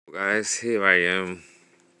Guys, here I am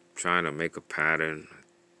trying to make a pattern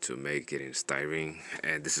to make it in styrene,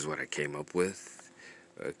 and this is what I came up with.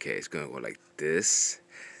 Okay, it's gonna go like this.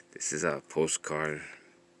 This is a postcard.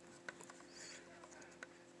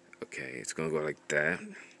 Okay, it's gonna go like that.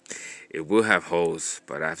 It will have holes,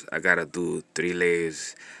 but I gotta do 3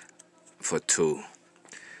 layers for two.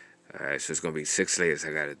 Alright, so it's gonna be 6 layers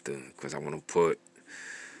I gotta do because I wanna put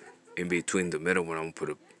in between the middle one. I'm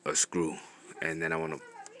gonna put a screw, and then I wanna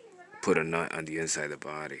put a nut on the inside of the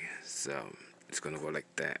body. So it's gonna go like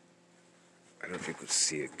that. I don't know if you could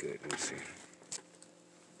see it good. Let me see.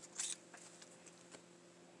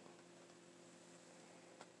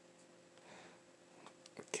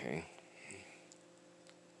 Okay.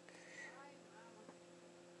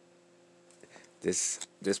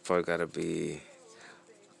 This part gotta be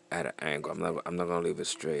at an angle. I'm not gonna leave it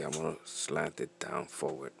straight. I'm gonna slant it down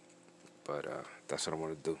forward. But that's what I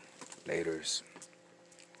wanna do. Laters.